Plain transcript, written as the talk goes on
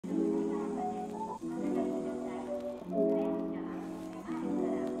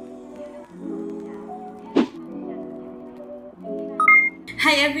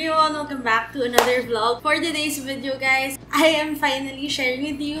Hi everyone! Welcome back to another vlog. For today's video guys, I am finally sharing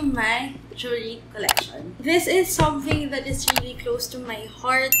with you my jewelry collection. This is something that is really close to my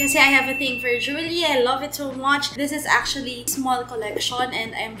heart kasi I have a thing for jewelry. I love it so much. This is actually a small collection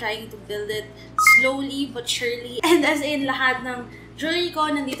and I'm trying to build it slowly but surely. And as in lahat ng jewelry ko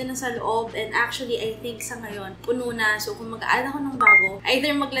nandito na sa loob, and actually I think sa ngayon puno na. So kung mag-add ako ng bago,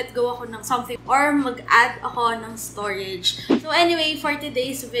 either mag-let go ako ng something or mag-add ako ng storage. So anyway, for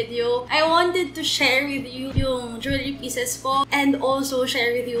today's video, I wanted to share with you yung jewelry pieces ko and also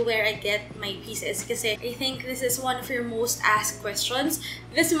share with you where I get my pieces kasi I think this is one of your most asked questions.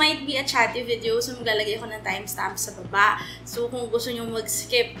 This might be a chatty video, so maglalagay ako ng timestamps sa baba. So kung gusto nyo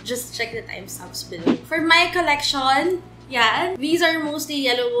mag-skip, just check the timestamps below. For my collection, yeah, these are mostly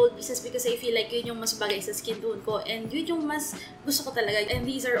yellow gold pieces because I feel like yun yung mas bagay sa skin tone ko and yun yung mas gusto ko talaga. And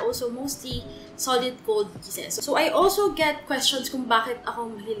these are also mostly solid gold pieces. So I also get questions kung bakit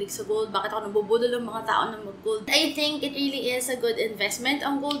ako mahilig sa gold, bakit ako nabubudol ng mga tao na mag-gold. I think it really is a good investment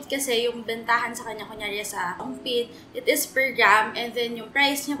ang gold kasi yung bentahan sa kanya, kunyari sa Ongpin, it is per gram and then yung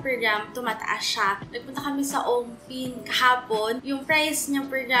price niya per gram, tumataas siya. Nagpunta kami sa Ongpin kahapon, yung price niya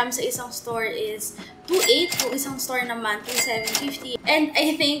per gram sa isang store is 2.8, yung isang store naman 2.750. And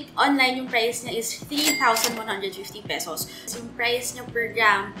I think online yung price niya is 3,150 pesos. So, yung price niya per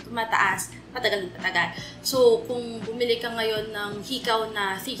gram tumataas, patagal ng patagal. So, kung bumili ka ngayon ng hikaw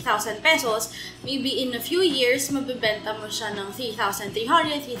na 3,000 pesos, maybe in a few years, mabibenta mo siya ng 3,300,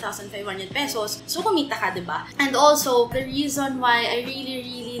 3,500 pesos. So, kumita ka, diba? And also, the reason why I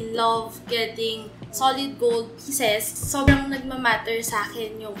really love getting solid gold pieces, sobrang nagmamatter sa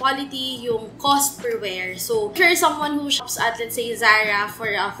akin yung quality, yung cost per wear. So, if you're someone who shops at, let's say, Zara for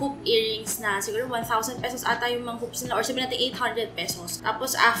hoop earrings na siguro 1,000 pesos ata yung mga hoops nila or sabihin natin 800 pesos.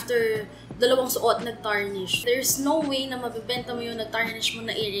 Tapos, after dalawang suot, nag-tarnish. There's no way na mabibenta mo yung nag-tarnish mo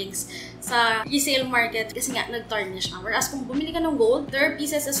na earrings sa resale market kasi nga nag-tarnish na. Whereas kung bumili ka ng gold, there are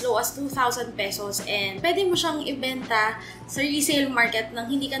pieces as low as 2,000 pesos and pwede mo siyang ibenta sa resale market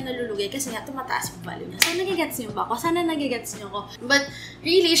nang hindi ka nalulugi kasi nga tumataas yung value niya. So, nagigets niyo ba ako? Sana nagigets niyo ako. But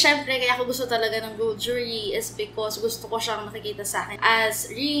really, syempre, kaya ako gusto talaga ng gold jewelry is because gusto ko siyang nakikita sa akin as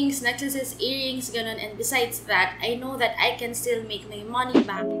rings, necklaces, earrings, ganun. And besides that, I know that I can still make my money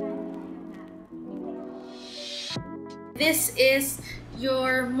back. This is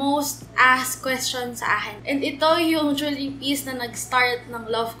your most asked question sa akin. And ito yung jewelry piece na nag-start ng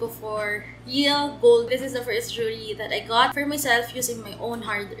love ko for real gold. This is the first jewelry that I got for myself using my own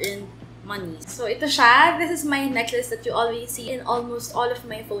hard-earned money. So ito siya. This is my necklace that you always see in almost all of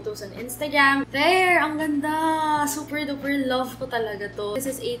my photos on Instagram. There! Ang ganda! Super duper love ko talaga to. This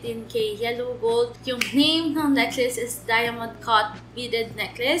is 18K yellow gold. Yung name ng necklace is Diamond Cut Beaded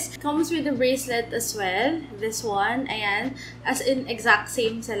Necklace. Comes with a bracelet as well. This one. Ayan. As in exact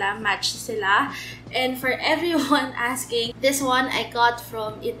same sila. Match sila. And for everyone asking, this one I got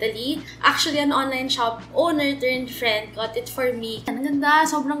from Italy. Actually, an online shop owner turned friend got it for me. Ang ganda!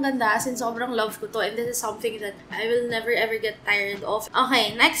 Sobrang ganda. As in, sobrang love ko to. And this is something that I will never ever get tired of.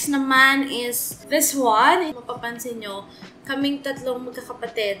 Okay, next naman is this one. Mapapansin nyo, kaming tatlong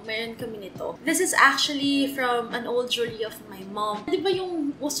magkakapatid, mayroon kami nito. This is actually from an old jewelry of my mom. Di ba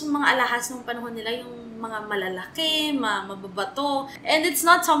yung usong mga alahas ng panahon nila, yung mga malalaki, mababato. And it's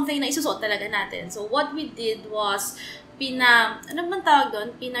not something na isusuot talaga natin. So what we did was, ano bang tawag doon?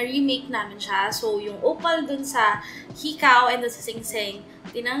 Pina-remake namin siya. So yung opal dun sa hikaw and dun sa singsing,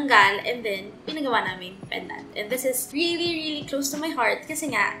 tinanggal, and then pinagawa namin pendant. And this is really close to my heart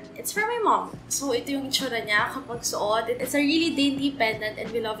kasi nga, it's for my mom. So ito yung itsura niya kapag suot. It's a really dainty pendant and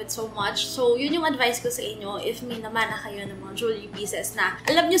we love it so much. So yun yung advice ko sa inyo if may namana kayo ng mga jewelry pieces na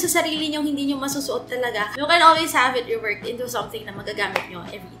alam nyo sa sarili nyo hindi nyo masusuot talaga. You can always have it reworked into something na magagamit nyo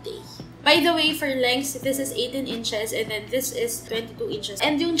every day. By the way, for lengths, this is 18 inches and then this is 22 inches.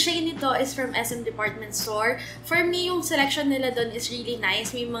 And yung chain nito is from SM Department Store. For me, yung selection nila doon is really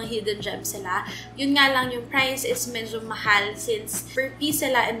nice. May mga hidden gems sila. Yun nga lang, yung price is medyo mahal since per piece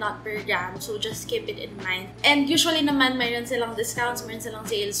sila and not per gram. So, just keep it in mind. And usually naman, mayroon silang discounts, mayroon silang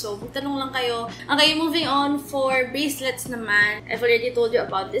sales. So, magtanong lang kayo. Okay, moving on for bracelets naman. I've already told you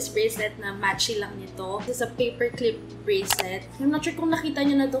about this bracelet na matchy lang nito. This is a paper clip bracelet. I'm not sure kung nakita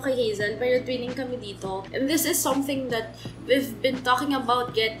nyo na to kay Hazel. Hazel, pero twinning kami dito. And this is something that we've been talking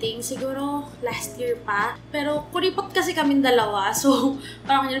about getting siguro last year pa. Pero kuripot kasi kaming dalawa. So,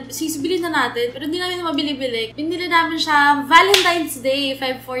 parang sisibilin na natin. Pero hindi namin mabili-bili. Pinili namin siya Valentine's Day,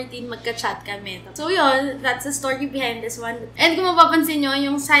 5/14, magka-chat kami. So yun, that's the story behind this one. And kung mapapansin nyo,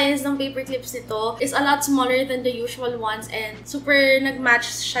 yung size ng paper clips nito is a lot smaller than the usual ones. And super nag-match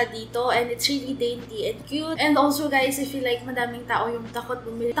siya dito. And it's really dainty and cute. And also guys, I feel like madaming tao yung takot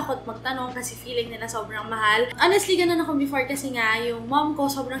bumili, takot magtanong kasi feeling nila sobrang mahal. Honestly, ganun ako before kasi nga yung mom ko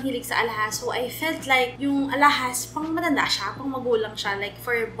sobrang hilig sa alahas. So I felt like yung alahas, pang matanda siya, pang magulang siya. Like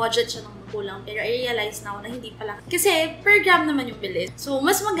for budget siya ng magulang. Pero I realize now na hindi pala. Kasi per gram naman yung bilis. So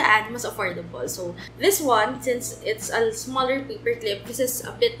mas magaan, mas affordable. So this one, since it's a smaller paper clip, this is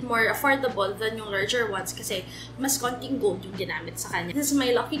a bit more affordable than yung larger ones kasi mas konting gold yung ginamit sa kanya. This is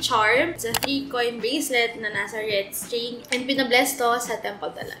my lucky charm. It's a 3-coin bracelet na nasa red string. And pinabless to sa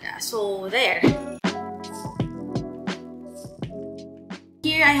temple talaga. So there.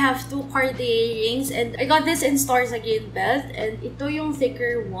 Here, I have 2 Cartier rings and I got this in stores again belt and ito yung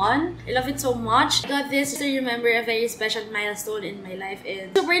thicker one. I love it so much. I got this to remember a very special milestone in my life and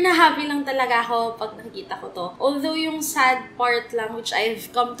super na happy lang talaga ako pag nakikita ko to. Although yung sad part lang which I've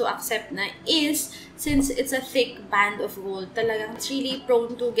come to accept na is since it's a thick band of gold, talagang it's really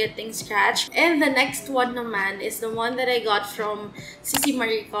prone to getting scratched. And the next one naman is the one that I got from Sisi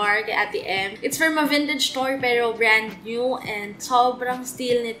Maricar kay Ate M. It's from a vintage store pero brand new and sobrang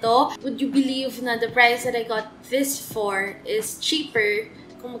steal nito. Would you believe na the price that I got this for is cheaper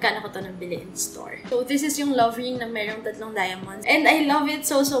kung magkano ko ito nabili in store. So, this is yung love ring na merong 3 diamonds. And I love it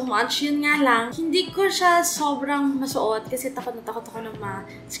so much. Yun nga lang, hindi ko siya sobrang masuot kasi takot ako na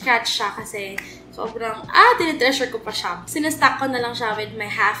ma-scratch siya kasi sobrang, tinitreasure ko pa siya. Sinastack ko na lang siya with my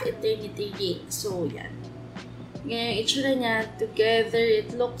half eternity ring. So, yan. Ganyan yung itsura niya together.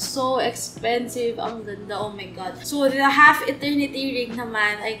 It looks so expensive. Ang ganda. Oh my god. So, the half eternity ring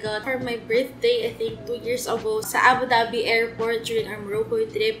naman, I got for my birthday, I think 2 years ago, sa Abu Dhabi airport during our Morocco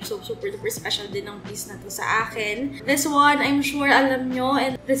trip. So, super special din ang piece na to sa akin. This one, I'm sure alam nyo.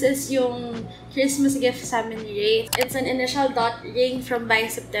 And this is yung Christmas gift sa amin ni Ray. It's an initial dot ring from by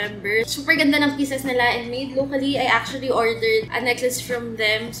September. Super ganda ng pieces nila and made locally. I actually ordered a necklace from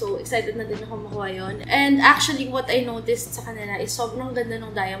them. So, excited na din ako makuha yun. And actually, what I noticed sa kanila is sobrang ganda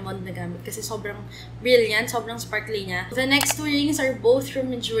ng diamond na gamit kasi sobrang brilliant, sobrang sparkly niya. The next 2 rings are both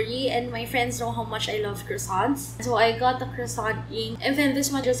from jewelry and my friends know how much I love croissants. So I got a croissant ring and then this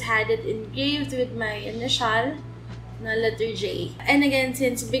one just had it engraved with my initial na letter J. And again,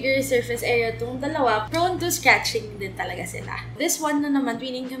 since bigger surface area itong dalawa, prone to scratching din talaga sila. This one na naman,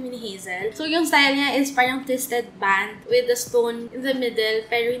 twinning kami ni Hazel. So yung style niya is parang twisted band with a stone in the middle,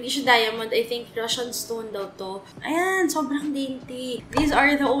 pero hindi siya diamond. I think Russian stone daw to. Ayan, sobrang dainty. These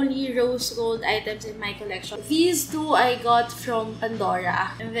are the only rose gold items in my collection. These 2 I got from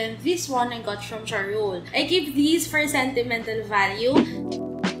Pandora. And then this one I got from Charol. I keep these for sentimental value.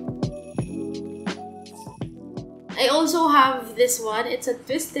 I also have this one. It's a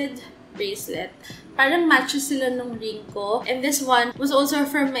twisted bracelet. Parang matches sila nung ring ko. And this one was also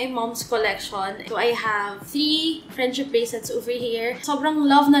from my mom's collection. So I have 3 friendship bracelets over here. Sobrang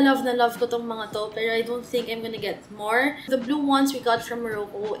love na love ko tong mga to. Pero I don't think I'm gonna get more. The blue ones we got from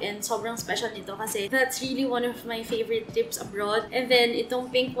Morocco. And sobrang special nito kasi that's really one of my favorite trips abroad. And then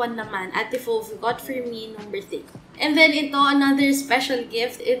itong pink one naman, Ate Fove got for me nung birthday ko. And then ito, another special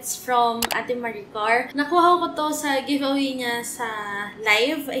gift. It's from Ate Maricar. Nakuha ko to sa giveaway niya sa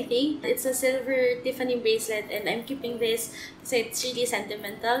live, I think. It's a silver Tiffany bracelet and I'm keeping this kasi it's really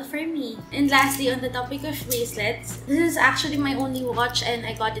sentimental for me. And lastly, on the topic of bracelets, this is actually my only watch and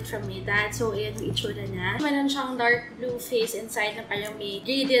I got it from my dad. So, ayan yung itsura niya. Mayroon siyang dark blue face inside na parang may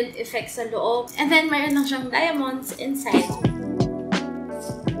gradient effect sa loob. And then, mayroon lang siyang diamonds inside.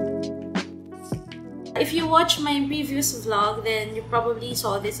 If you watch my previous vlog, then you probably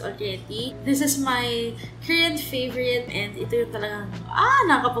saw this already. This is my current favorite and ito yung talagang,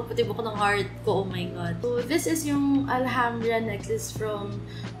 nakapagputibok ng heart ko, oh my god. So this is yung Alhambra necklace from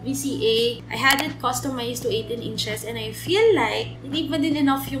VCA. I had it customized to 18 inches and I feel like hindi pa din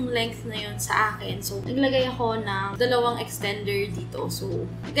enough yung length na yun sa akin. So naglagay ako ng 2 extender dito. So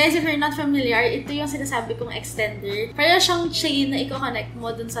guys, if you're not familiar, ito yung sinasabi kong extender. Para siyang chain na i-connect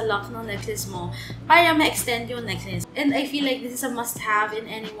mo dun sa lock ng necklace mo para ma-extend yung necklace. And I feel like this is a must-have in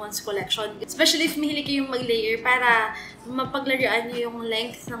anyone's collection. Especially if mahilig kayong mag-layer para mapaglaruan nyo yung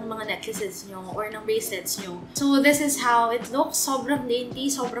length ng mga necklaces nyo or ng bracelets nyo. So this is how it looks. Sobrang dainty,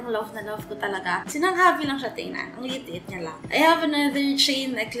 sobrang love na love ko talaga. Sinanghabi lang siya tingnan. Ang liit niya lang. I have another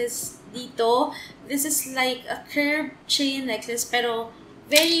chain necklace dito. This is like a curved chain necklace pero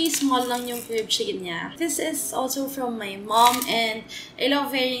Very small lang yung curved chain niya. This is also from my mom and I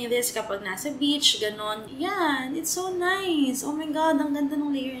love wearing this kapag nasa beach, ganon. Yan, it's so nice. Oh my god, ang ganda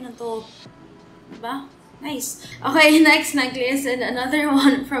ng layer na to. Diba? Nice. Okay, next necklace and another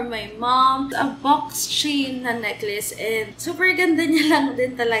one from my mom. A box chain na necklace and super ganda niya lang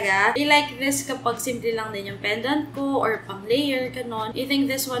din talaga. I like this kapag simple lang din yung pendant ko or pang layer, ganon. I think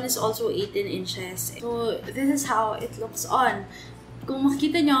this one is also 18 inches. So, this is how it looks on. Kung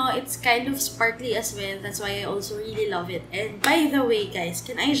makikita nyo, it's kind of sparkly as well. That's why I also really love it. And by the way, guys,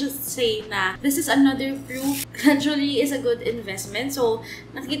 can I just say na this is another proof that jewelry is a good investment. So,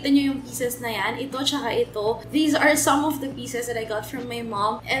 nakikita nyo yung pieces na yan. Ito, tsaka ito. These are some of the pieces that I got from my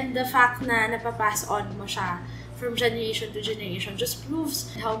mom. And the fact na napapass on mo siya from generation to generation just proves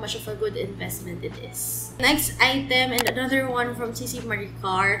how much of a good investment it is. Next item and another one from CC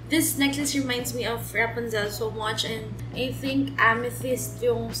Maricar. This necklace reminds me of Rapunzel so much and I think amethyst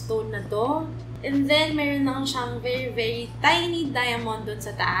yung stone na to. And then meron lang siyang very tiny diamond dun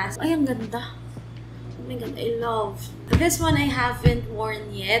sa taas. Ay, ang ganda. Oh my god, I love. This one I haven't worn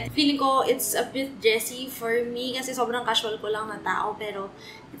yet. Feeling ko it's a bit dressy for me kasi sobrang casual ko lang na tao pero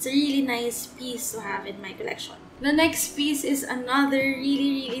it's a really nice piece to have in my collection. The next piece is another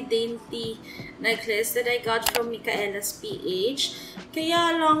really dainty necklace that I got from Micaela's PH.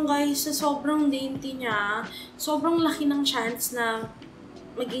 Kaya lang guys, sa sobrang dainty niya, sobrang laki ng chance na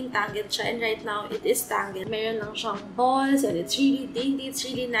maging tangled siya. And right now, it is tangled. Meron lang siyang balls and it's really dainty. It's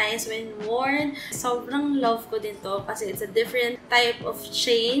really nice when worn. Sobrang love ko din to kasi it's a different type of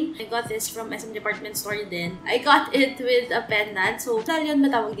chain. I got this from SM Department Store din. I got it with a pendant. So, saan yun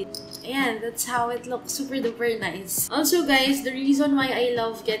matawag dito? Ayan, that's how it looks. Super duper nice. Also guys, the reason why I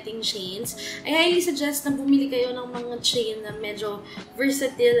love getting chains, I highly suggest na bumili kayo ng mga chain na medyo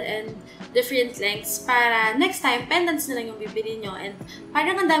versatile and different lengths para next time, pendants na lang yung bibili nyo and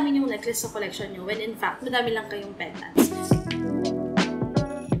parang ang dami yung necklace sa collection nyo when in fact, madami lang kayong pendants.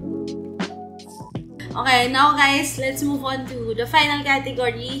 Okay, now guys, let's move on to the final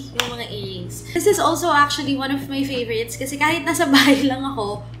category, yung mga earrings. This is also actually one of my favorites kasi kahit nasa bahay lang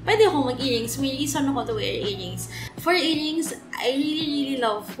ako, pwede akong mag-earrings. May reason ako to wear earrings. For earrings, I really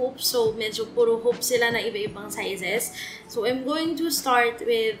love hoops. So, medyo puro hoops sila na iba-ibang sizes. So, I'm going to start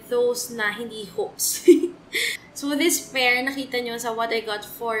with those na hindi hoops. So, this pair, nakita nyo sa what I got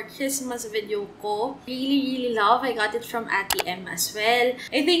for Christmas video ko. Really love. I got it from Ate M as well.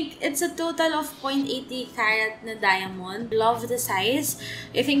 I think it's a total of 0.80 carat na diamond. Love the size.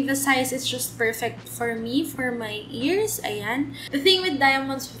 I think the size is just perfect for me, for my ears. Ayan. The thing with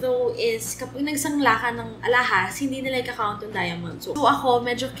diamonds though is kapag nagsangla ka ng alahas, hindi nila i-count yung diamonds. So, ako,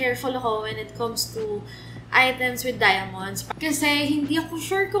 medyo careful ako when it comes to items with diamonds. Kasi hindi ako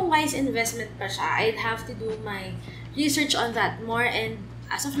sure kung wise investment pa siya. I'd have to do my research on that more and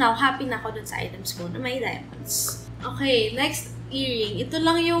as of now, happy na ako dun sa items ko na may diamonds. Okay, next earring. Ito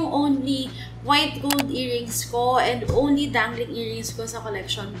lang yung only white gold earrings ko and only dangling earrings ko sa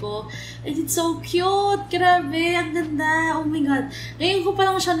collection ko. And it's so cute! Grabe! Ang ganda! Oh my god! Ngayon ko pa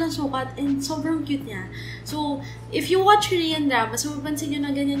lang siya nasukat and sobrang cute niya. So, if you watch Korean dramas, mapapansin nyo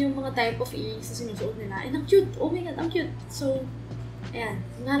na ganyan yung mga type of earrings na sinusuot nila. And ang cute! Oh my god! Ang cute! So, ayan.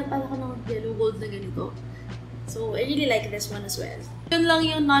 Nangarap pala ko ng yellow gold na ganito. So, I really like this one as well. Yun lang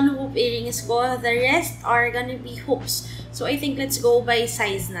yung non-hoop earrings ko. The rest are gonna be hoops. So, I think let's go by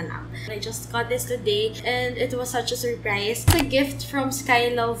size na lang. I just got this today and it was such a surprise. It's a gift from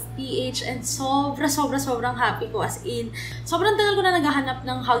Skylove PH and sobrang happy ko. As in, sobrang tagal ko na naghahanap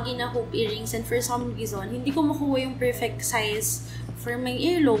ng huggy na hoop earrings and for some reason, hindi ko makuha yung perfect size for my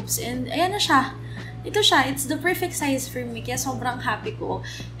earlobes. And ayan na siya. Ito siya. It's the perfect size for me. Kaya sobrang happy ko.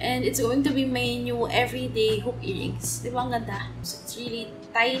 And it's going to be my new everyday hoop earrings. Diba ang ganda? So it's really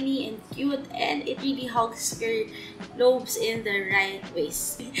tiny and cute and it really hugs your lobes in the right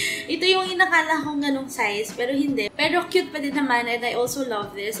ways. Ito yung inakala kong ganong size pero hindi. Pero cute pa din naman and I also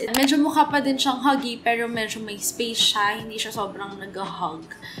love this. Medyo mukha pa din siyang huggy pero medyo may space siya. Hindi siya sobrang nag-hug.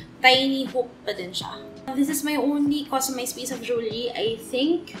 Tiny hoop pa din siya. This is my only customized piece of jewelry, I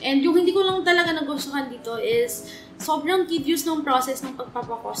think. And yung hindi ko lang talaga nagustuhan dito is sobrang tedious ng process ng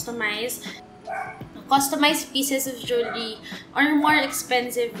pagpapakustomize. Customized pieces of jewelry are more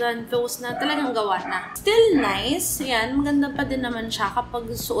expensive than those na talagang gawa na. Still nice. Yan, maganda pa din naman siya kapag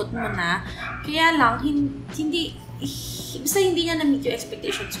suot mo na. Kaya lang, basta hindi niya na-meet yung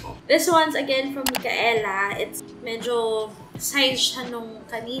expectations ko. This one's again from Micaela. It's medyo size siya nung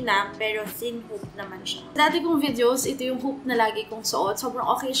kanina, pero thin hoop naman siya. Dati kong videos, ito yung hoop na lagi kong suot. Sobrang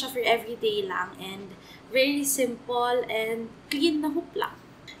okay siya for everyday lang and very simple and clean na hoop lang.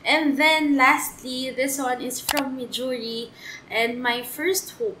 And then lastly, this one is from Midjouri and my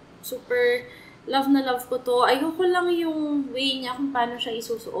first hope. Super love na love ko to. Ayoko lang yung way niya kung paano siya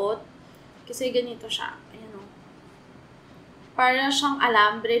isusuot. Kasi ganito siya. Ayan o. Para siyang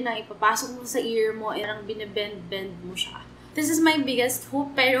alambre na ipapasok mo sa ear mo and parang binibend-bend mo siya. This is my biggest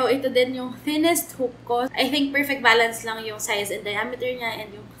hoop, pero ito din yung thinnest hoop ko. I think perfect balance lang yung size and diameter niya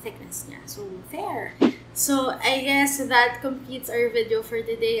and yung thickness niya. So, there. So, I guess that completes our video for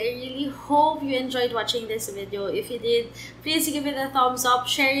today. I really hope you enjoyed watching this video. If you did, please give it a thumbs up,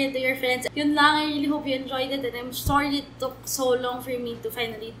 share it to your friends. Yun lang, I really hope you enjoyed it and I'm sorry it took so long for me to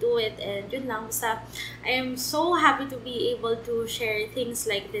finally do it. And yun lang, basta I am so happy to be able to share things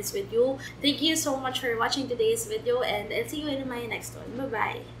like this with you. Thank you so much for watching today's video and I'll see you in my next one.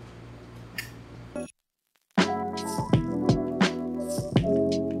 Bye-bye!